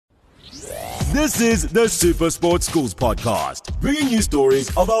This is the Super Sports Schools podcast, bringing you stories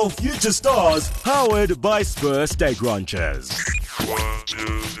of our future stars, powered by Spur Steak Ranchers. 1, 2,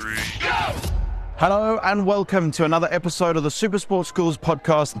 3, go! Hello and welcome to another episode of the Super Sports Schools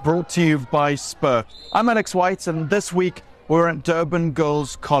podcast brought to you by Spur. I'm Alex White, and this week we're at Durban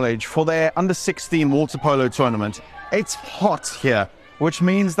Girls College for their under-16 water polo tournament. It's hot here, which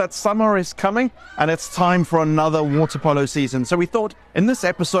means that summer is coming and it's time for another water polo season. So we thought in this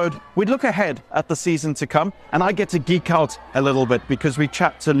episode, we'd look ahead at the season to come, and I get to geek out a little bit because we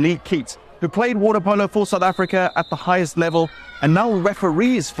chat to Keet, who played water polo for South Africa at the highest level and now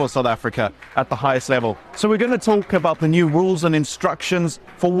referees for South Africa at the highest level. So we're going to talk about the new rules and instructions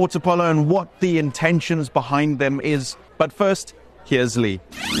for water polo and what the intentions behind them is. But first, here's Lee.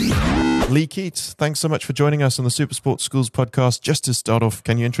 Keet, thanks so much for joining us on the Super Sports Schools podcast. Just to start off,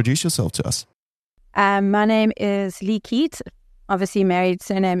 can you introduce yourself to us? My name is Keet. Obviously, married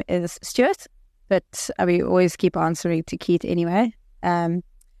surname is Stewart, but we always keep answering to Keet anyway. I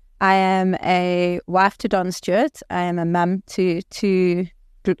am a wife to Don Stewart. I am a mum to two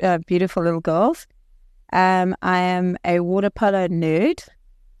beautiful little girls. I am a water polo nerd,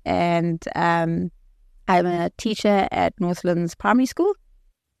 and I'm a teacher at Northlands Primary School.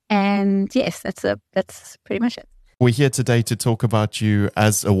 And yes, that's pretty much it. We're here today to talk about you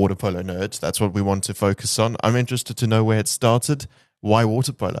as a water polo nerd. That's what we want to focus on. I'm interested to know where it started. Why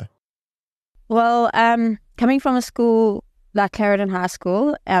water polo? Well, coming from a school like Clarendon High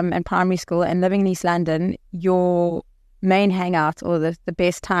School and primary school and living in East London, your main hangout or the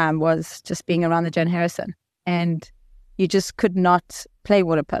best time was just being around the Joan Harrison. And you just could not play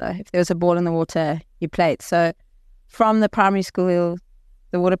water polo. If there was a ball in the water, you played. So from the primary school,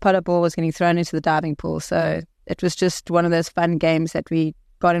 the water polo ball was getting thrown into the diving pool. So it was just one of those fun games that we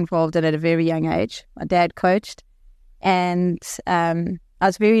got involved in at a very young age. My dad coached. And I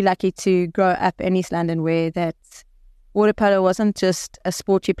was very lucky to grow up in East London where that water polo wasn't just a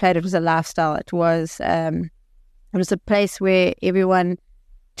sport you played, it was a lifestyle. It was a place where everyone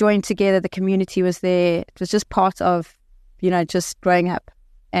joined together, the community was there. It was just part of, just growing up.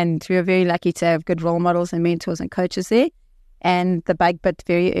 And we were very lucky to have good role models and mentors and coaches there. And the bug bit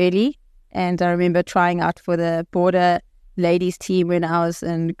very early. And I remember trying out for the border ladies team when I was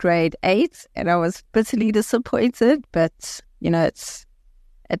in grade 8, and I was bitterly disappointed. But that's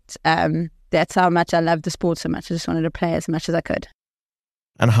how much I loved the sport so much. I just wanted to play as much as I could.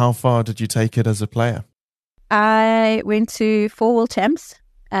 And how far did you take it as a player? I went to 4 world champs,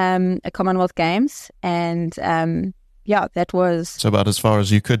 a Commonwealth Games, and that was so about as far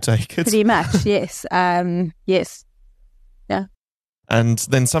as you could take it. Pretty much, yes. Yes. Yeah. And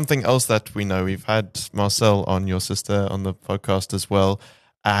then something else that we know, we've had Marcel on, your sister, on the podcast as well.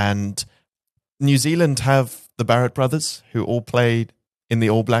 And New Zealand have the Barrett brothers who all played in the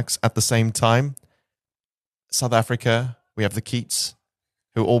All Blacks at the same time. South Africa, we have the Keets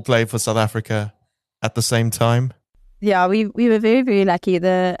who all played for South Africa at the same time. Yeah, we were very, very lucky.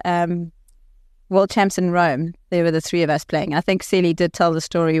 The world champs in Rome, there were the 3 of us playing. I think Celie did tell the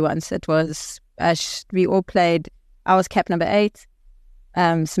story once. It was, we all played. I was cap number 8,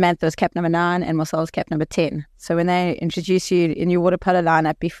 Samantha was cap number 9, and Marcel was cap number 10. So when they introduce you in your water polo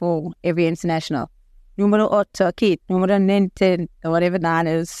lineup before every international, numero 8, Keet, numero 10, or whatever 9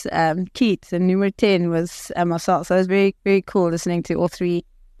 is, Keet, and numero 10 was Marcel. So it was very, very cool listening to all 3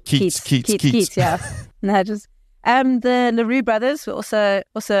 Keets, yeah. No, just the LaRue brothers were also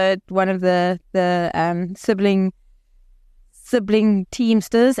one of the sibling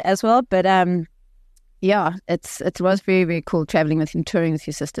teamsters as well, but it was very, very cool traveling with and touring with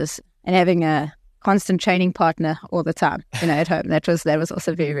your sisters and having a constant training partner all the time, at home. That was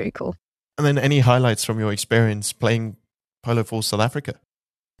also very, very cool. And then any highlights from your experience playing polo for South Africa?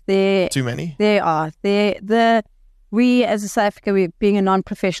 Too many? There are. We as a South Africa, we being a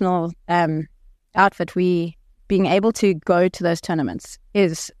non-professional outfit, we being able to go to those tournaments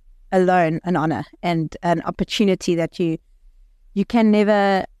is alone an honor and an opportunity that you can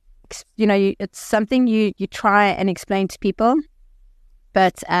never. It's something you try and explain to people,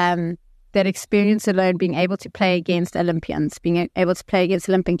 but that experience alone, being able to play against Olympians, being able to play against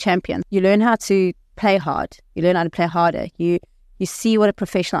Olympic champions, you learn how to play hard. You learn how to play harder. You see what a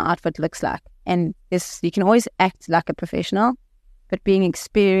professional outfit looks like, and you can always act like a professional, but being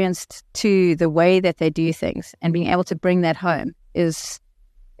experienced to the way that they do things and being able to bring that home is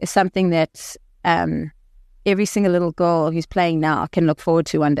something that every single little girl who's playing now can look forward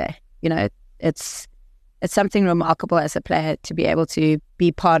to one day. It's something remarkable as a player to be able to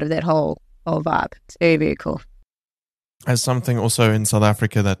be part of that whole vibe. It's very, very cool. As something also in South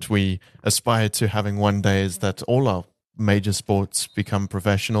Africa that we aspire to having one day is that all our major sports become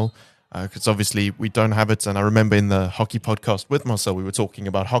professional. because obviously we don't have it. And I remember in the hockey podcast with Marcel, we were talking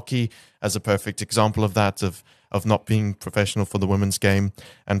about hockey as a perfect example of that, of not being professional for the women's game,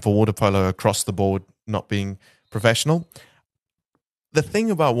 and for water polo across the board not being professional. The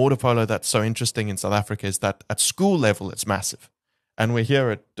thing about water polo that's so interesting in South Africa is that at school level, it's massive. And we're here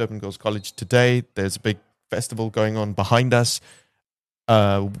at Durban Girls College today. There's a big festival going on behind us.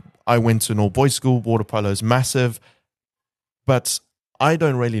 I went to an all-boys school. Water polo is massive. But I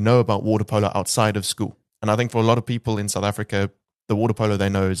don't really know about water polo outside of school. And I think for a lot of people in South Africa, the water polo they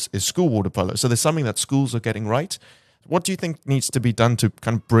know is school water polo. So there's something that schools are getting right. What do you think needs to be done to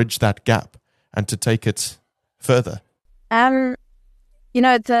kind of bridge that gap and to take it further?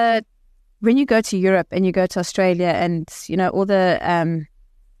 When you go to Europe and you go to Australia and, all the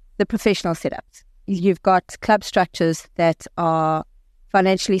professional setups, you've got club structures that are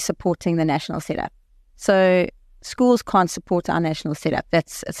financially supporting the national setup. So schools can't support our national setup.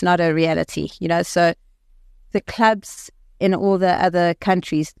 It's not a reality, So the clubs in all the other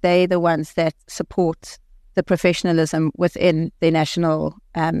countries, they're the ones that support the professionalism within the national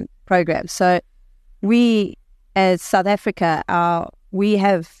program. So we, as South Africa,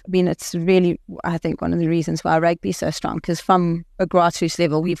 it's really, I think, one of the reasons why rugby is so strong, because from a grassroots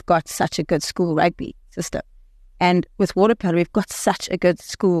level, we've got such a good school rugby system. And with water polo, we've got such a good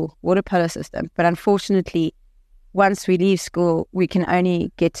school water polo system. But unfortunately, once we leave school, we can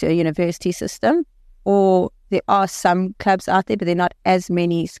only get to a university system, or there are some clubs out there, but there are not as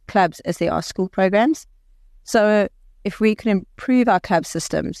many clubs as there are school programs. So if we could improve our club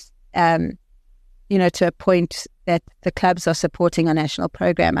systems, to a point that the clubs are supporting our national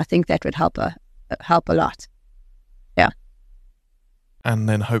program, I think that would help a lot. Yeah. And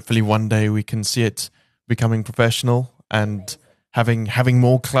then hopefully one day we can see it becoming professional and having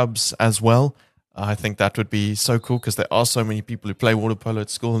more clubs as well. I think that would be so cool, because there are so many people who play water polo at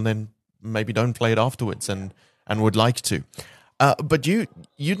school and then maybe don't play it afterwards and would like to. But you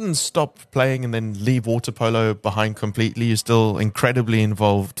didn't stop playing and then leave water polo behind completely. You're still incredibly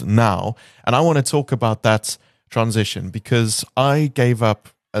involved now. And I want to talk about that transition, because I gave up,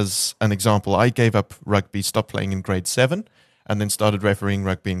 as an example, I gave up rugby, stopped playing in grade 7, and then started refereeing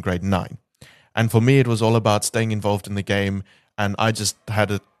rugby in grade 9. And for me, it was all about staying involved in the game. And I just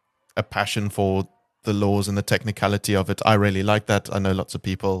had a passion for the laws and the technicality of it. I really like that. I know lots of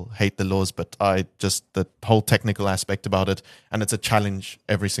people hate the laws, but the whole technical aspect about it, and it's a challenge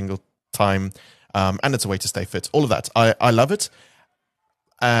every single time, and it's a way to stay fit. All of that. I love it.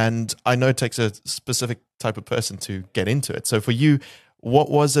 And I know it takes a specific type of person to get into it. So for you, what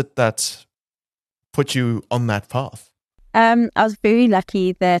was it that put you on that path? I was very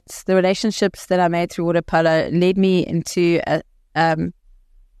lucky that the relationships that I made through water polo led me into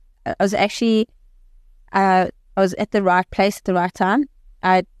I was at the right place at the right time.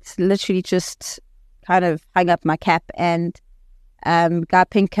 I literally just kind of hung up my cap, and Guy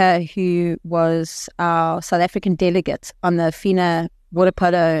Pinker, who was our South African delegate on the FINA water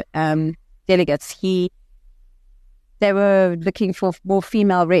polo delegates, they were looking for more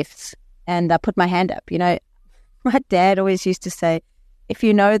female refs, and I put my hand up. My dad always used to say, if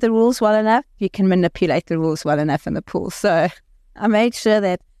you know the rules well enough, you can manipulate the rules well enough in the pool. So I made sure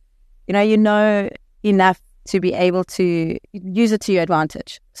that, you know enough to be able to use it to your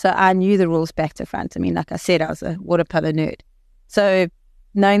advantage. So I knew the rules back to front. I mean, like I said, I was a water polo nerd. So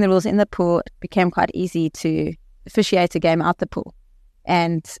knowing the rules in the pool, it became quite easy to officiate a game out the pool.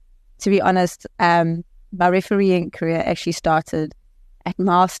 And to be honest, my refereeing career actually started at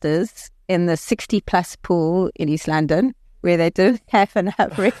Masters in the 60-plus pool in East London, where they do have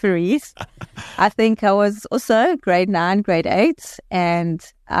enough referees. I think I was also grade 9, grade 8, and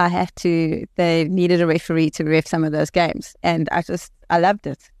they needed a referee to ref some of those games. And I loved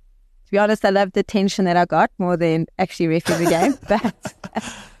it. To be honest, I loved the tension that I got more than actually refing the game. But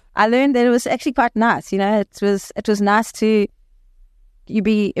I learned that it was actually quite nice. It was nice to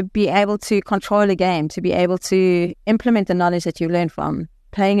be able to control a game, to be able to implement the knowledge that you learned from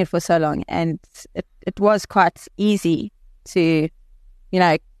playing it for so long. And it was quite easy to,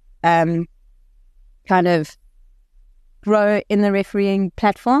 kind of grow in the refereeing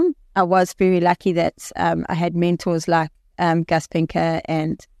platform. I was very lucky that I had mentors like Gus Pinker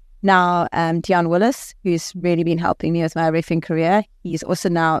and now Dion Willis, who's really been helping me with my refereeing career. He's also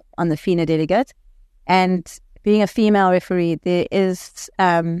now on the FINA delegate. And being a female referee, there is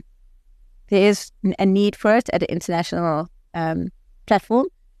a need for it at an international platform.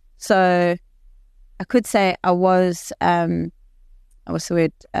 So I could say I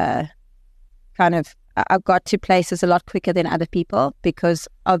got to places a lot quicker than other people because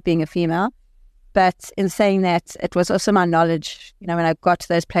of being a female. But in saying that, it was also my knowledge. When I got to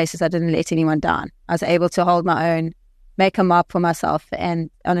those places, I didn't let anyone down. I was able to hold my own, make a mark for myself and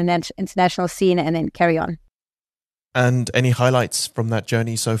on an international scene, and then carry on. And any highlights from that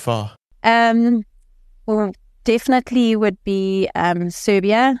journey so far? Well, definitely would be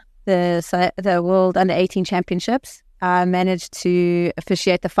Serbia, the World Under-18 Championships. I managed to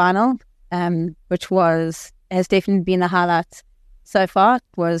officiate the final, which has definitely been the highlight so far. It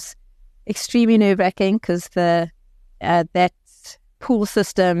was extremely nerve-wracking because that pool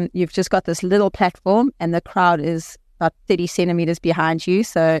system, you've just got this little platform and the crowd is about 30 centimeters behind you.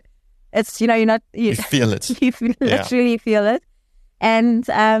 So it's, you feel it. You literally feel it. And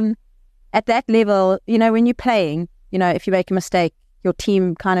at that level, when you're playing, if you make a mistake, your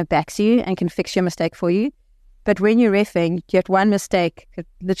team kind of backs you and can fix your mistake for you. But when you're reffing, you get one mistake could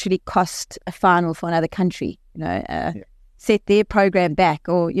literally cost a final for another country, set their program back,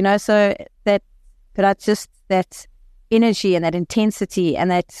 or, so that energy and that intensity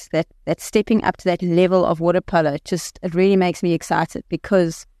and that stepping up to that level of water polo, it really makes me excited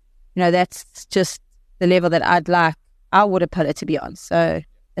because, that's just the level that I'd like our water polo to be on. So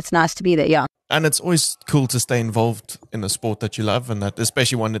it's nice to be there, yeah. And it's always cool to stay involved in a sport that you love, and that,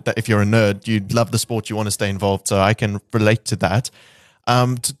 especially one that if you're a nerd, you love the sport, you want to stay involved. So I can relate to that.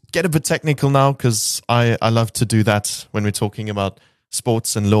 To get a bit technical now, because I love to do that when we're talking about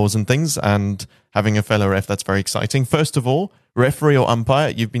sports and laws and things, and having a fellow ref, that's very exciting. First of all, referee or umpire?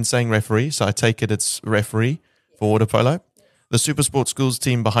 You've been saying referee, so I take it it's referee for water polo. The Super Sports Schools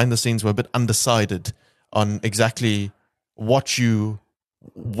team behind the scenes were a bit undecided on exactly what you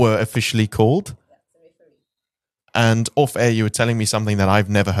were officially called. And off air, you were telling me something that I've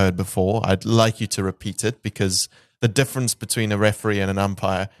never heard before. I'd like you to repeat it, because the difference between a referee and an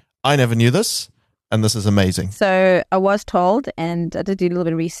umpire, I never knew this, and this is amazing. So I was told, and I did do a little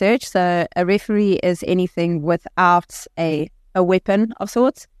bit of research. So a referee is anything without a weapon of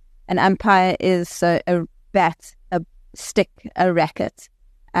sorts. An umpire is a bat, a stick, a racket.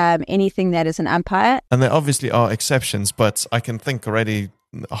 Anything that is an umpire. And there obviously are exceptions, but I can think already,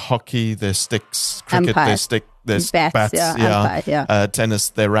 hockey, there's sticks, cricket, there's bats, umpire, tennis,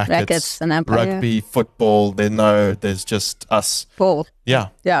 they're rackets, and umpire, rugby, football, there's just us. Ball. Yeah.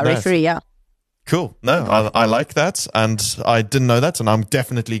 Referee, yeah. Cool. No, I like that, and I didn't know that, and I'm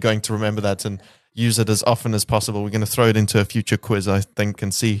definitely going to remember that and use it as often as possible. We're going to throw it into a future quiz, I think,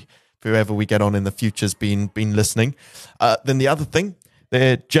 and see if whoever we get on in the future's been listening. Then the other thing,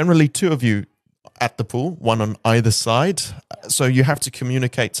 there are generally two of you at the pool, one on either side. So you have to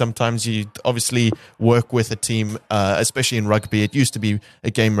communicate. Sometimes you obviously work with a team, especially in rugby. It used to be a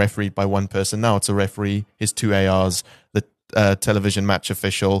game refereed by one person. Now it's a referee, his two ARs, the television match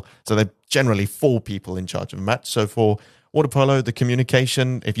official. So they're generally four people in charge of a match. So for water polo, the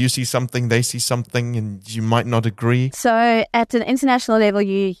communication, if you see something, they see something, and you might not agree. So at an international level,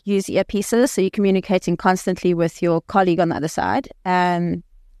 you use earpieces, so you're communicating constantly with your colleague on the other side.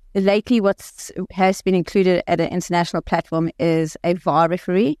 Lately, what has been included at an international platform is a VAR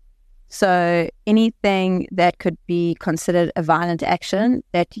referee. So anything that could be considered a violent action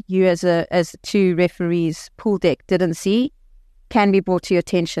that you as two referees pool deck didn't see can be brought to your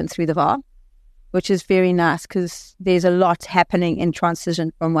attention through the VAR, which is very nice because there's a lot happening in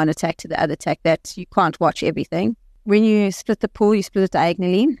transition from one attack to the other attack that you can't watch everything. When you split the pool, you split it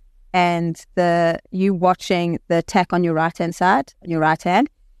diagonally, and you watching the attack on your right-hand side, on your right hand,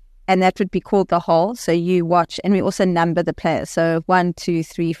 and that would be called the hole. So you watch, and we also number the players. So 1, 2,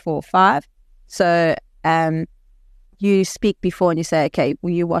 3, 4, 5. So you speak before and you say, okay,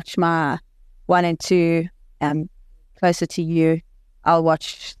 will you watch my 1 and 2 closer to you? I'll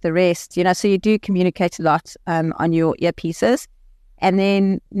watch the rest. So you do communicate a lot on your earpieces. And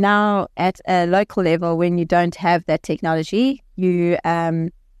then now at a local level, when you don't have that technology, there's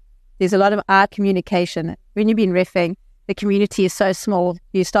a lot of eye communication. When you've been reffing, the community is so small,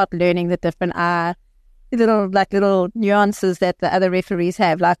 you start learning the different little nuances that the other referees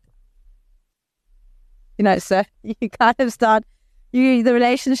have. So you kind of start, the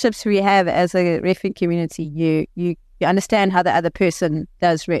relationships we have as a reffing community, you understand how the other person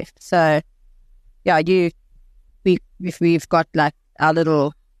does ref. So yeah, we've got our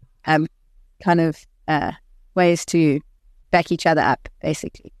little kind of ways to back each other up,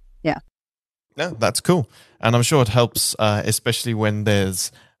 basically. Yeah. No, that's cool. And I'm sure it helps, especially when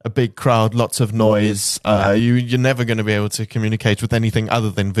there's a big crowd, lots of noise. You're never going to be able to communicate with anything other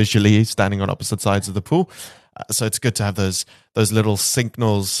than visually standing on opposite sides of the pool. So it's good to have those little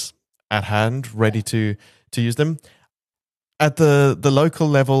signals at hand, ready to use them. At the local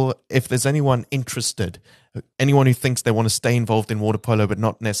level, if there's anyone interested, anyone who thinks they want to stay involved in water polo but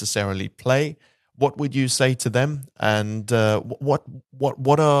not necessarily play, what would you say to them? And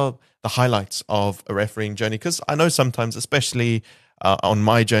what are the highlights of a refereeing journey? Because I know sometimes, especially on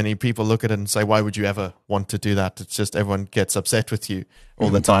my journey, people look at it and say, "Why would you ever want to do that?" It's just everyone gets upset with you all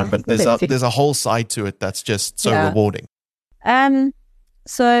the time. But there's a whole side to it that's just so rewarding.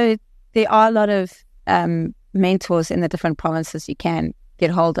 So there are a lot of mentors in the different provinces you can get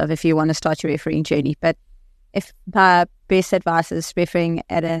hold of if you want to start your refereeing journey. But if my best advice is refereeing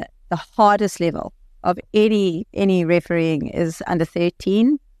at the hardest level of any refereeing is under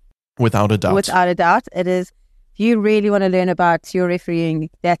 13. Without a doubt. Without a doubt. It is. If you really want to learn about your refereeing,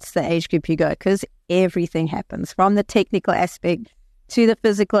 that's the age group you go, because everything happens from the technical aspect to the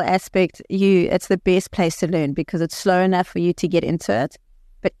physical aspect. It's the best place to learn because it's slow enough for you to get into it,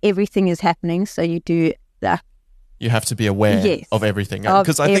 but everything is happening. So you do that. You have to be aware of everything.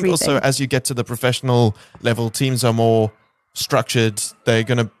 Because I think also as you get to the professional level, teams are more structured. They're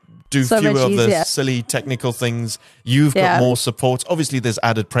going to do fewer of the silly technical things. You've got more support. Obviously, there's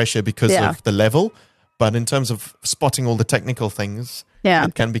added pressure because of the level. But in terms of spotting all the technical things,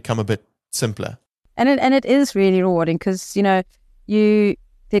 it can become a bit simpler. And it is really rewarding because, there are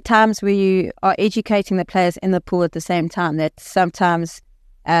times where you are educating the players in the pool at the same time that sometimes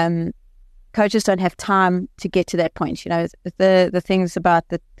coaches don't have time to get to that point. The things about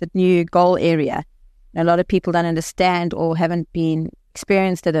the new goal area, a lot of people don't understand or haven't been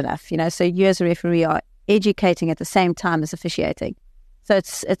experienced it enough. So you as a referee are educating at the same time as officiating. So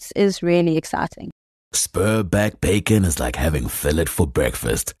it is really exciting. Spur back bacon is like having fillet for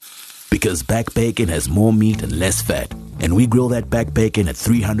breakfast. Because back bacon has more meat and less fat. And we grill that back bacon at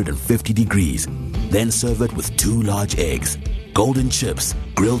 350 degrees. Then serve it with 2 large eggs, golden chips,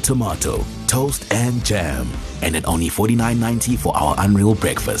 grilled tomato, toast and jam. And at only $49.90 for our unreal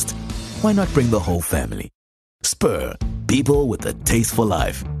breakfast. Why not bring the whole family? Spur, people with a taste for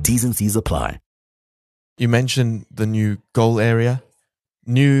life. T's and C's apply. You mentioned the new goal area.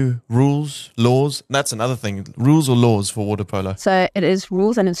 New rules, laws. That's another thing. Rules or laws for water polo? So it is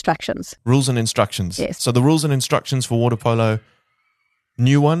rules and instructions. Rules and instructions. Yes. So the rules and instructions for water polo,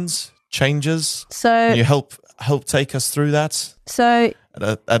 new ones, changes. So can you help take us through that? So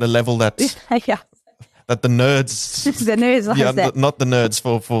at a level that that the nerds, not the nerds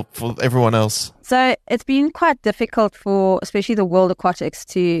for everyone else. So it's been quite difficult for especially the World Aquatics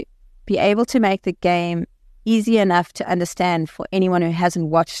to be able to make the game easy enough to understand for anyone who hasn't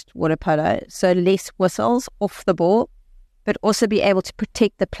watched water polo. So less whistles off the ball, but also be able to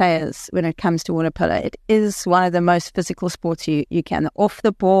protect the players when it comes to water polo. It is one of the most physical sports you can. The off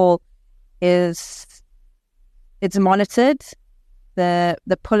the ball it's monitored. The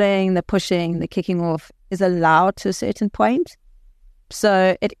pulling, the pushing, the kicking off is allowed to a certain point.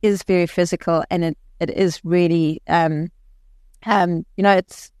 So it is very physical, and it is really it's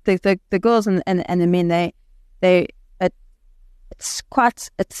the girls and the men, it's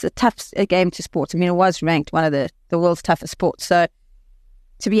a tough game to sport. I mean, it was ranked one of the world's toughest sports. So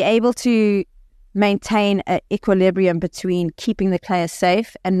to be able to maintain an equilibrium between keeping the players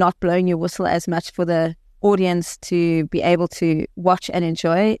safe and not blowing your whistle as much for the audience to be able to watch and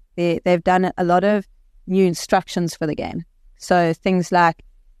enjoy, they've done a lot of new instructions for the game. So things like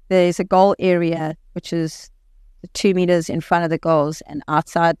there's a goal area, which is 2 meters in front of the goals and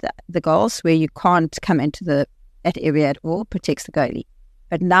outside the goals, where you can't come into that area at all, protects the goalie.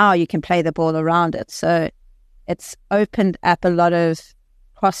 But now you can play the ball around it. So it's opened up a lot of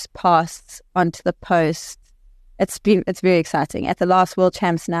cross paths onto the post. It's very exciting. At the last World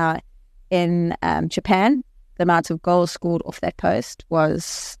Champs now in Japan, the amount of goals scored off that post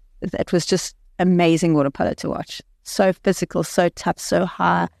was just amazing water polo to watch. So physical, so tough, so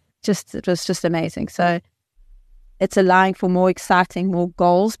high. It was just amazing. So it's allowing for more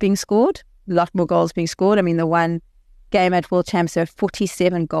goals being scored, a lot more goals being scored. I mean, the one game at World Champs, there were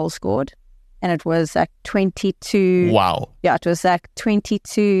 47 goals scored, and it was like 22. Wow. Yeah, it was like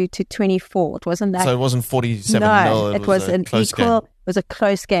 22 to 24. It wasn't that. So it wasn't 47. No, it was an equal. Game. It was a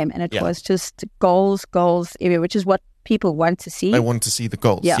close game, and it was just goals area, which is what people want to see. They want to see the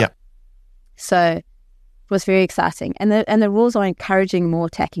goals. Yeah. So it was very exciting, and the rules are encouraging more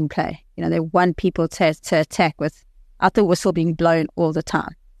attacking play. They want people to attack without the whistle being blown all the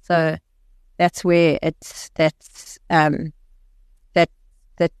time. So that's where that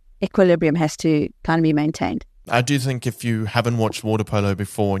equilibrium has to kind of be maintained. I do think if you haven't watched water polo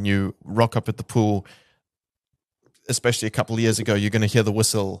before and you rock up at the pool, especially a couple of years ago, you're going to hear the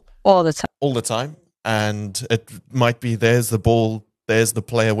whistle all the time. And it might be there's the ball, there's the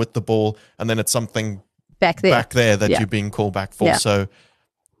player with the ball, and then it's something back there that you're being called back for. So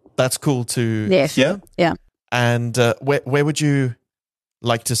that's cool to hear. Yeah. And where would you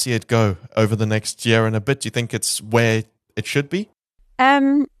like to see it go over the next year and a bit? Do you think it's where it should be?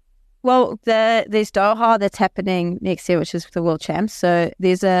 Well, there's Doha that's happening next year, which is the World Champs. So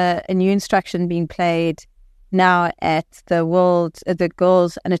there's a new instruction being played now at the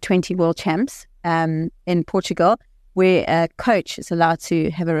girls under 20 World Champs in Portugal, where a coach is allowed to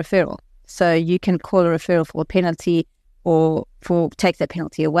have a referral. So you can call a referral for a penalty or take that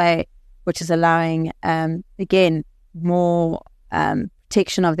penalty away, which is allowing again more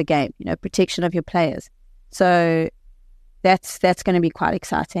protection of the game, protection of your players. So that's going to be quite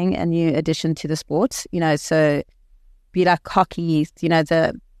exciting, a new addition to the sport. So be like hockey,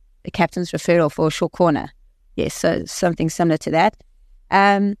 the captain's referral for a short corner. Yes, so something similar to that.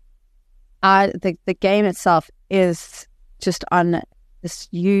 The game itself is just on this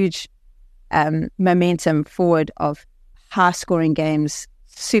huge momentum forward of high-scoring games,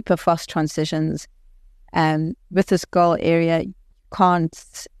 super fast transitions. With this goal area,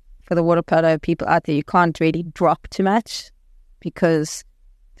 for the water polo people out there, you can't really drop too much because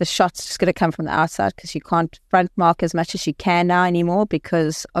the shot's just going to come from the outside, because you can't front mark as much as you can now anymore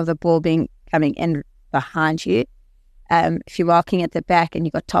because of the ball coming in behind you. If you're marking at the back and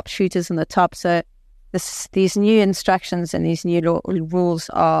you've got top shooters on the top. So these new instructions and these new rules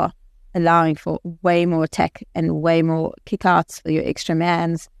are allowing for way more attack and way more kickouts for your extra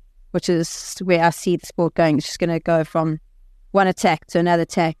mans, which is where I see the sport going. It's just going to go from one attack to another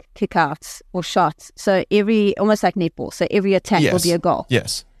attack, kickouts or shots. So almost like netball. So every attack will be a goal.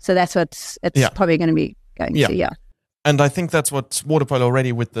 Yes. So that's what it's probably going to be going to, yeah. And I think that's what water polo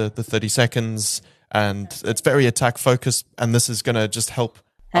already with the 30 seconds, and it's very attack focused, and this is going to just help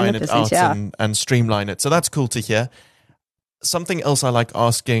iron it out and streamline it. So that's cool to hear. Something else I like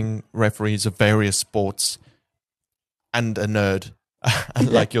asking referees of various sports, and a nerd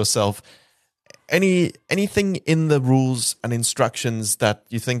like yourself, anything in the rules and instructions that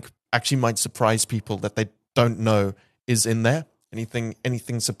you think actually might surprise people that they don't know is in there?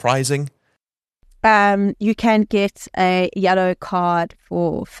 Anything surprising? You can get a yellow card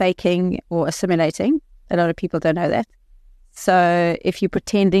for faking or assimilating. A lot of people don't know that. So if you're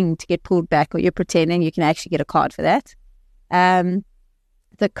pretending to get pulled back, or you're pretending, you can actually get a card for that.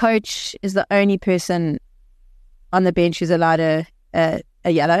 The coach is the only person on the bench who's allowed a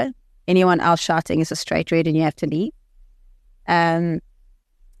yellow. Anyone else shouting is a straight red, and you have to leave.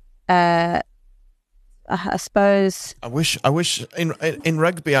 I suppose. I wish in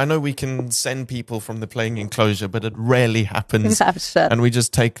rugby, I know we can send people from the playing enclosure, but it rarely happens. And we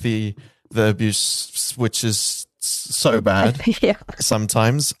just take the abuse, which is so bad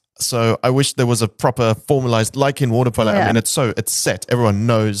sometimes. So I wish there was a proper formalized, like in water polo. I mean, it's set. Everyone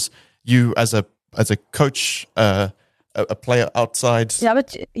knows you as a coach, a player outside. Yeah,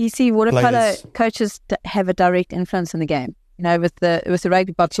 but you see, water polo coaches have a direct influence in the game. With the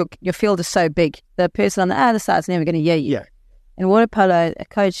rugby box, your field is so big. The person on the other side is never going to hear you. Yeah. In water polo, a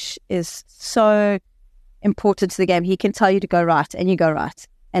coach is so important to the game. He can tell you to go right, and you go right,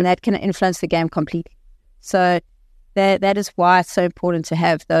 and that can influence the game completely. So that is why it's so important to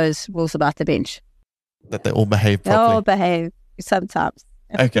have those rules about the bench. That they all behave properly. They all behave sometimes.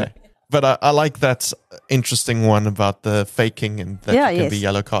 Okay. But I like that interesting one about the faking, and that you can be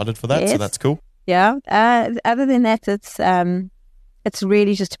yellow carded for that. Yes. So that's cool. Yeah. Other than that, it's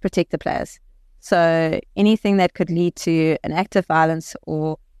really just to protect the players. So anything that could lead to an act of violence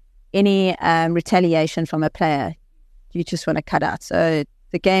or any retaliation from a player, you just want to cut out. So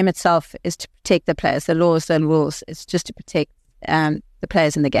the game itself is to protect the players. The laws and rules is just to protect the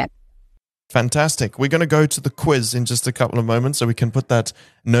players in the game. Fantastic. We're going to go to the quiz in just a couple of moments so we can put that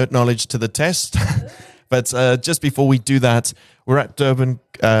nerd knowledge to the test. But just before we do that, we're at Durban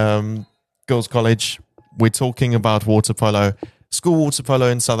Girls College. We're talking about water polo, school water polo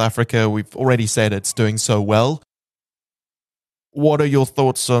in South Africa. We've already said it's doing so well. What are your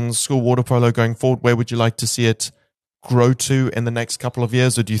thoughts on school water polo going forward? Where would you like to see it grow to in the next couple of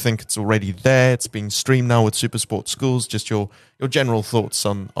years? Or do you think it's already there? It's being streamed now with super sports schools. Just your general thoughts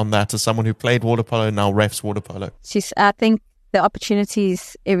on that as someone who played water polo, now refs water polo. I think the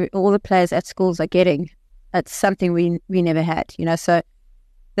opportunities all the players at schools are getting, it's something we never had. So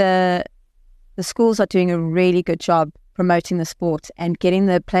the schools are doing a really good job promoting the sport and getting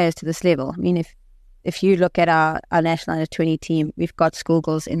the players to this level. I mean, if you look at our national under 20 team, we've got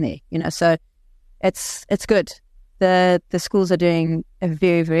schoolgirls in there, so it's good. The schools are doing a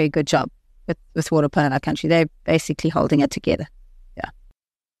very, very good job with water polo in our country. They're basically holding it together. Yeah.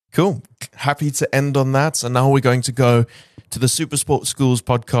 Cool. Happy to end on that. So now we're going to go to the Super Sport Schools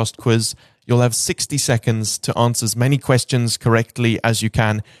podcast quiz. You'll have 60 seconds to answer as many questions correctly as you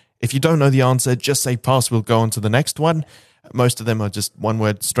can. If you don't know the answer, just say pass. We'll go on to the next one. Most of them are just one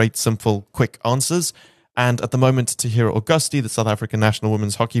word, straight, simple, quick answers. And at the moment, Tahira Augusti, the South African national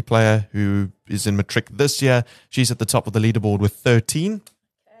women's hockey player who is in matric this year, she's at the top of the leaderboard with 13.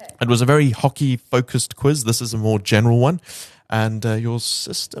 It was a very hockey-focused quiz. This is a more general one. And your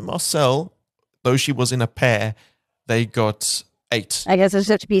sister, Marcel, though she was in a pair, they got 8. I guess I just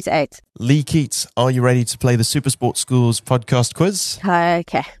have to beat 8. Lee Keet, are you ready to play the Supersport Schools podcast quiz?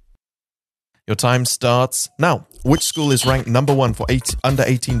 Okay. Your time starts now. Which school is ranked number 1 for under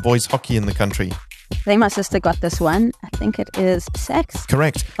 18 boys hockey in the country? I think my sister got this one. I think it is Sax.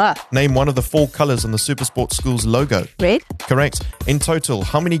 Correct. Name one of the 4 colors on the Supersport Schools logo. Red. Correct. In total,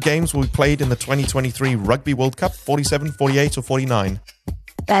 how many games were played in the 2023 Rugby World Cup? 47, 48 or 49?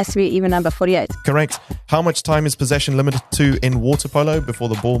 That has to be even number 48. Correct. How much time is possession limited to in water polo before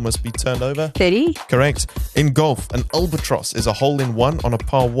the ball must be turned over? 30. Correct. In golf, an albatross is a hole-in-one on a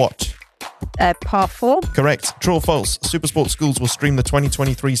par what? Par 4. Correct. True or false? Supersport Schools will stream the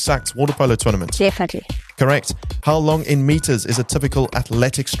 2023 SACS water polo tournament. Definitely. Correct. How long in meters is a typical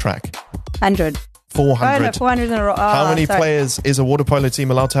athletics track? 100. 400. Oh, no, 400 in a row. How many players is a water polo team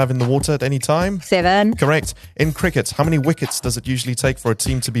allowed to have in the water at any time? 7. Correct. In cricket, how many wickets does it usually take for a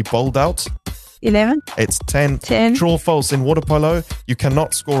team to be bowled out? 11. It's 10. 10. True or false? In water polo, you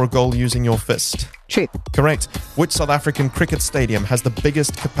cannot score a goal using your fist. True. Correct. Which South African cricket stadium has the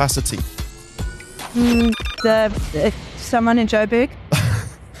biggest capacity? Someone in Joburg.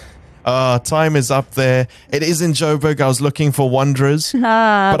 Time is up there. It is in Joburg. I was looking for Wanderers.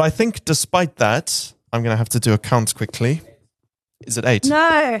 But I think despite that, I'm going to have to do a count quickly. Is it 8? No,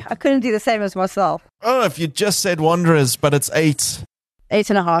 I couldn't do the same as myself. Oh, if you just said Wanderers, but it's 8.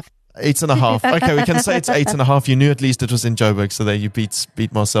 8.5. 8.5. Okay, we can say it's 8.5. You knew at least it was in Joburg, so there you beat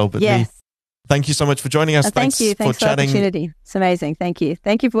Marcel. But Yes. Lee, thank you so much for joining us. Thank you. Thanks for the opportunity. It's amazing. Thank you.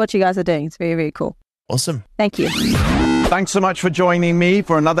 Thank you for what you guys are doing. It's very, very cool. Awesome. Thank you. Thanks so much for joining me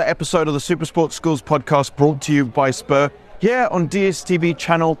for another episode of the Supersport Schools podcast brought to you by Spur here on DSTV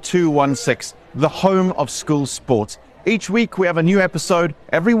channel 216, the home of school sports. Each week we have a new episode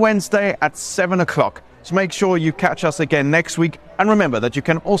every Wednesday at 7 o'clock. So make sure you catch us again next week. And remember that you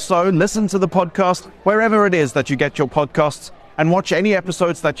can also listen to the podcast wherever it is that you get your podcasts and watch any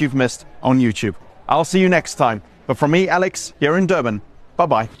episodes that you've missed on YouTube. I'll see you next time. But from me, Alex, here in Durban,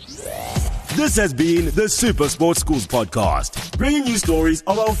 bye-bye. This has been the Supersport Schools podcast, bringing you stories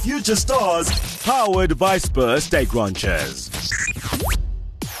of our future stars, powered by Spur Steak Ranchers.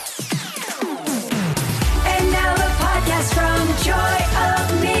 And now a podcast from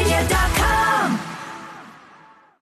joyofmedia.com.